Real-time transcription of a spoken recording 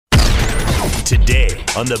Today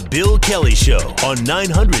on The Bill Kelly Show on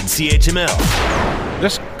 900 CHML.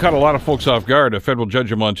 This caught a lot of folks off guard. A federal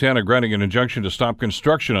judge in Montana granting an injunction to stop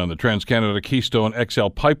construction on the TransCanada Keystone XL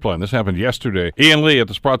pipeline. This happened yesterday. Ian Lee at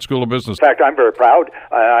the Sprott School of Business. In fact, I'm very proud.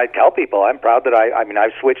 I tell people I'm proud that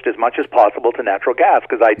I've switched as much as possible to natural gas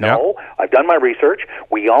because I know, I've done my research.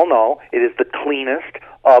 We all know it is the cleanest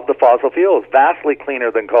of the fossil fuels, vastly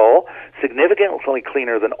cleaner than coal, significantly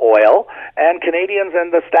cleaner than oil, and Canadians,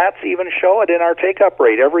 and the stats even show it in our take-up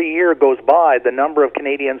rate. Every year goes by, the number of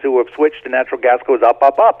Canadians who have switched to natural gas goes up.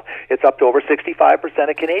 It's up to over 65%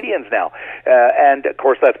 of Canadians now. And, of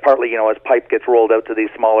course, that's partly, as pipe gets rolled out to these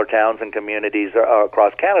smaller towns and communities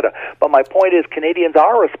across Canada. But my point is Canadians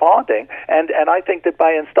are responding, and I think that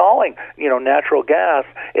by installing, natural gas,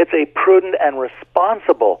 it's a prudent and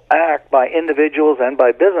responsible act by individuals and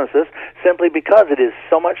by businesses simply because it is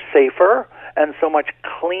so much safer and so much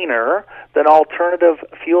cleaner than alternative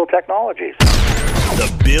fuel technologies.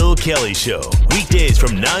 The Bill Kelly Show, weekdays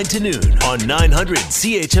from 9 to noon on 900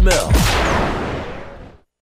 CHML.